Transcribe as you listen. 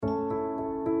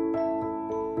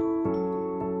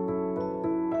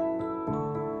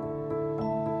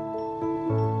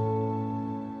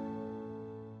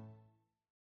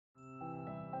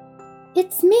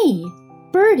It's me,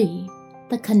 Birdie,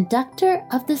 the conductor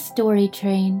of the story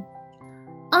train.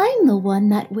 I'm the one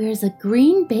that wears a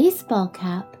green baseball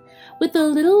cap with a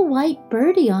little white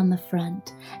birdie on the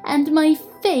front and my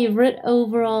favorite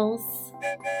overalls.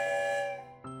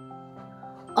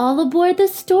 All aboard the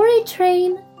story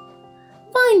train.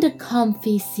 Find a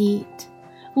comfy seat.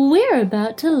 We're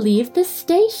about to leave the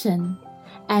station,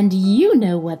 and you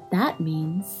know what that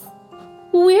means.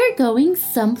 We're going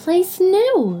someplace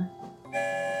new.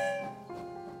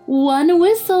 One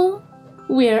whistle,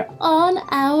 we're on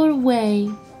our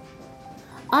way.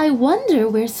 I wonder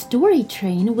where Story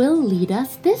Train will lead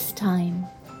us this time.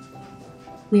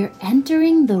 We're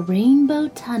entering the Rainbow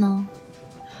Tunnel.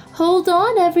 Hold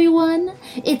on, everyone.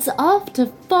 It's off to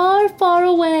far, far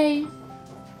away.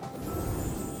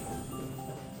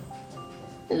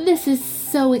 This is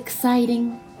so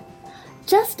exciting.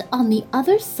 Just on the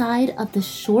other side of the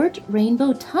short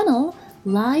Rainbow Tunnel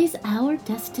lies our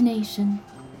destination.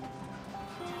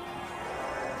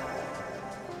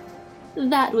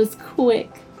 That was quick.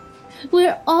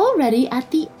 We're already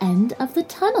at the end of the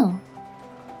tunnel.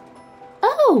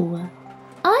 Oh,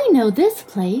 I know this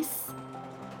place.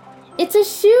 It's a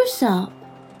shoe shop.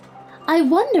 I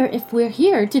wonder if we're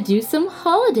here to do some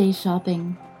holiday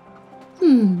shopping.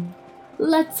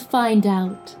 Let's find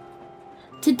out.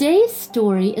 Today's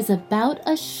story is about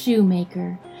a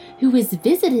shoemaker who is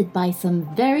visited by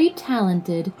some very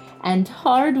talented and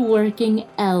hard-working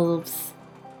elves.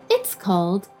 It's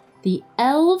called The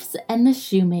Elves and the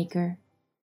Shoemaker.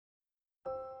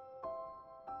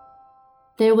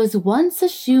 There was once a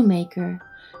shoemaker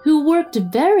who worked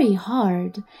very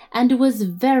hard and was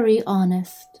very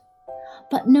honest.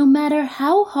 But no matter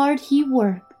how hard he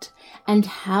worked and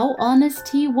how honest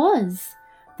he was,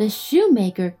 the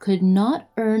shoemaker could not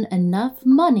earn enough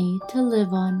money to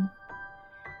live on.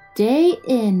 Day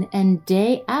in and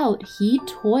day out he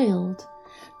toiled,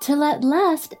 till at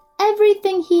last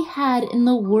everything he had in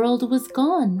the world was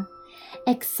gone,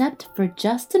 except for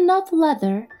just enough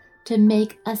leather to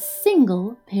make a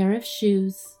single pair of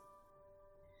shoes.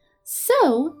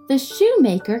 So the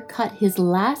shoemaker cut his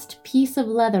last piece of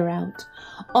leather out,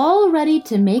 all ready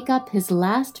to make up his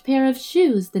last pair of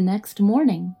shoes the next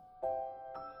morning.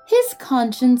 His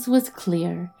conscience was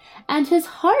clear, and his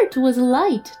heart was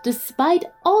light despite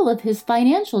all of his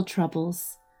financial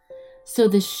troubles. So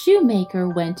the shoemaker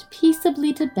went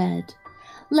peaceably to bed,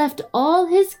 left all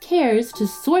his cares to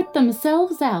sort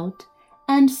themselves out,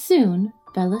 and soon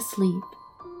fell asleep.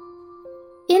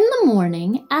 In the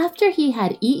morning, after he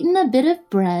had eaten a bit of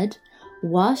bread,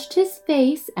 washed his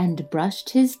face, and brushed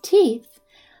his teeth,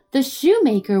 the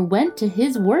shoemaker went to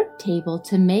his work table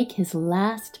to make his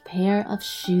last pair of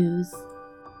shoes.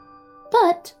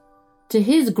 But, to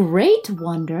his great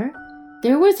wonder,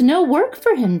 there was no work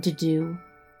for him to do.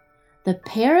 The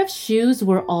pair of shoes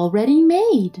were already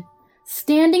made,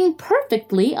 standing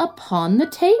perfectly upon the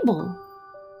table.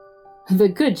 The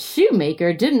good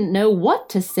shoemaker didn't know what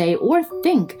to say or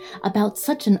think about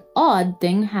such an odd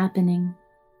thing happening.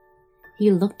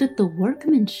 He looked at the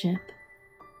workmanship.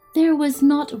 There was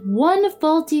not one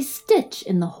faulty stitch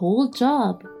in the whole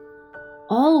job.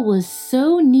 All was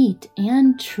so neat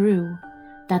and true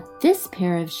that this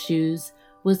pair of shoes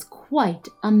was quite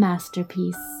a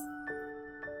masterpiece.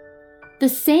 The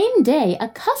same day a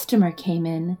customer came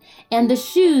in, and the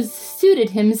shoes suited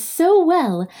him so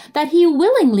well that he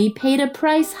willingly paid a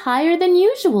price higher than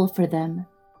usual for them.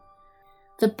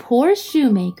 The poor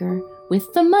shoemaker,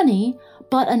 with the money,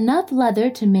 bought enough leather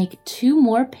to make 2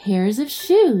 more pairs of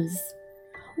shoes.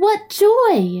 What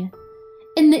joy!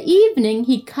 In the evening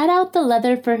he cut out the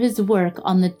leather for his work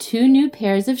on the 2 new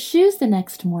pairs of shoes the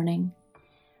next morning.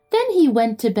 Then he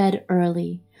went to bed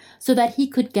early, so that he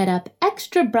could get up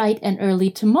extra bright and early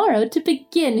tomorrow to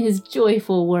begin his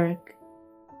joyful work.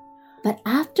 But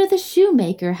after the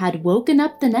shoemaker had woken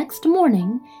up the next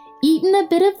morning, eaten a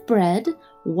bit of bread,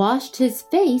 washed his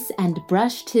face, and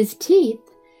brushed his teeth,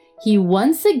 he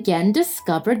once again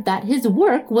discovered that his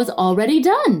work was already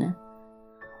done.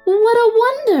 What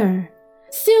a wonder!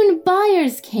 Soon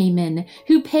buyers came in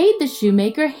who paid the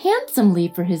shoemaker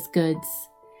handsomely for his goods.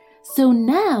 So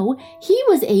now he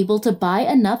was able to buy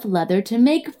enough leather to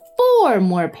make 4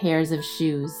 more pairs of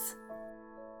shoes.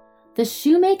 The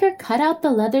shoemaker cut out the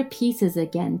leather pieces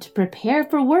again to prepare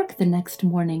for work the next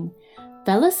morning,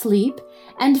 fell asleep,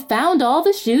 and found all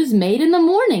the shoes made in the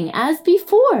morning as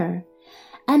before.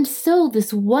 And so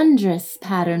this wondrous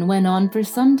pattern went on for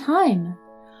some time.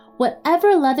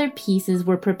 Whatever leather pieces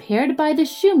were prepared by the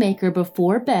shoemaker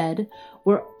before bed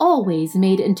were always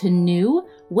made into new,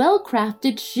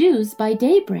 well-crafted shoes by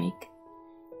daybreak.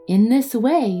 In this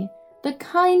way, The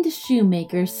kind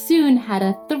shoemaker soon had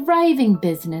a thriving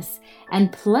business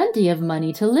and plenty of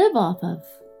money to live off of.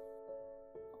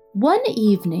 One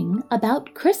evening,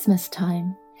 about Christmas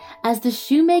time, as the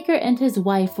shoemaker and his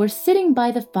wife were sitting by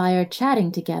the fire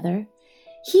chatting together,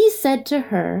 he said to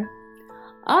her,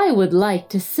 "I would like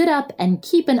to sit up and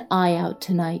keep an eye out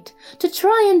tonight to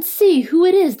try and see who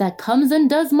it is that comes and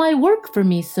does my work for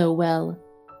me so well."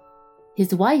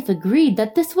 His wife agreed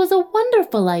that this was a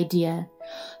wonderful idea,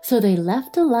 so they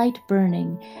left a light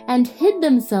burning and hid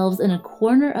themselves in a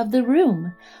corner of the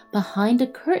room, behind a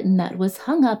curtain that was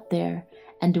hung up there,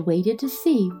 and waited to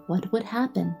see what would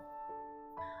happen.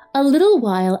 A little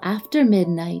while after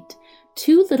midnight,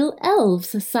 2 little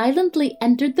elves silently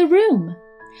entered the room.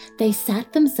 They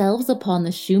sat themselves upon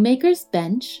the shoemaker's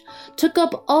bench, took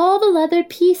up all the leather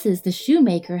pieces the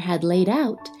shoemaker had laid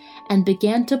out, and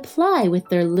began to ply with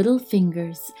their little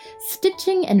fingers,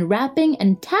 stitching and wrapping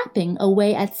and tapping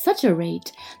away at such a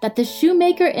rate that the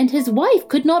shoemaker and his wife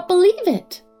could not believe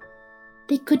it.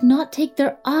 They could not take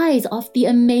their eyes off the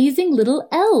amazing little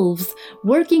elves,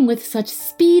 working with such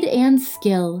speed and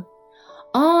skill.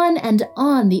 On and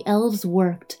on the elves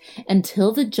worked,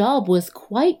 until the job was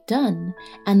quite done,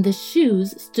 and the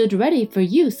shoes stood ready for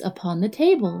use upon the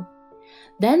table.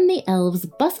 Then the elves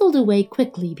bustled away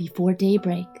quickly before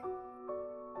daybreak.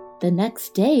 The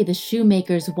next day the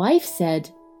shoemaker's wife said,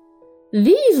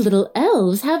 "These little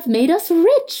elves have made us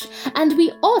rich, and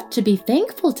we ought to be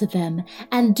thankful to them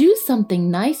and do something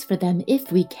nice for them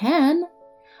if we can.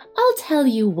 I'll tell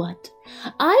you what,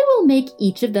 I will make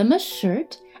each of them a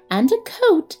shirt and a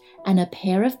coat and a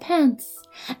pair of pants,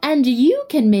 and you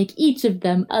can make each of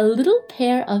them a little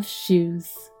pair of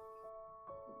shoes."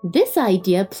 This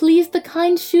idea pleased the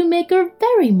kind shoemaker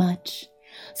very much,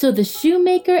 so the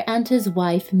shoemaker and his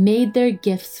wife made their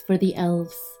gifts for the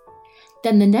elves.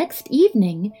 Then the next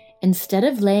evening, instead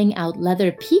of laying out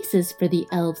leather pieces for the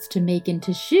elves to make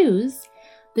into shoes,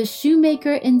 the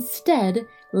shoemaker instead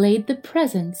laid the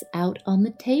presents out on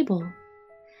the table.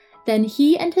 Then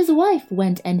he and his wife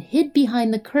went and hid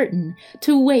behind the curtain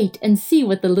to wait and see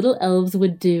what the little elves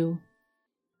would do.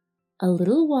 A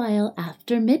little while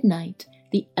after midnight,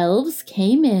 the elves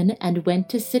came in and went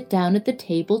to sit down at the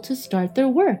table to start their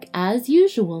work as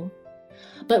usual.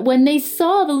 But when they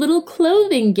saw the little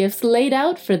clothing gifts laid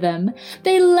out for them,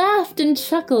 they laughed and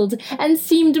chuckled and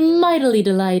seemed mightily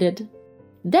delighted.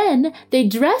 Then they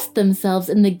dressed themselves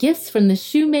in the gifts from the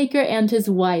shoemaker and his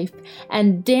wife,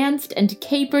 and danced and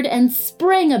capered and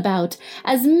sprang about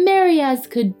as merry as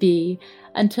could be,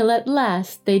 until at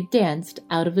last they danced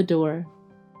out of the door.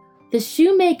 The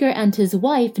shoemaker and his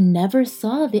wife never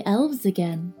saw the elves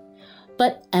again,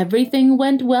 but everything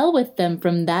went well with them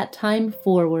from that time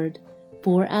forward,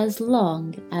 for as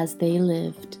long as they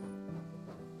lived.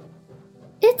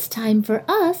 It's time for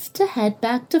us to head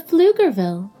back to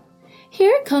Pflugerville.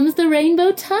 Here comes the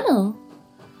Rainbow Tunnel.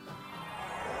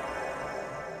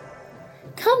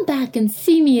 Come back and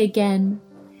see me again.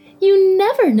 You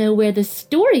never know where the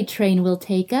story train will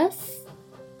take us.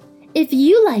 If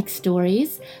you like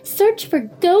stories, search for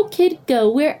Go Kid Go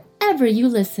wherever you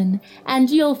listen, and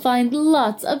you'll find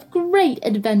lots of great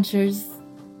adventures.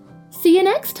 See you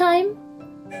next time!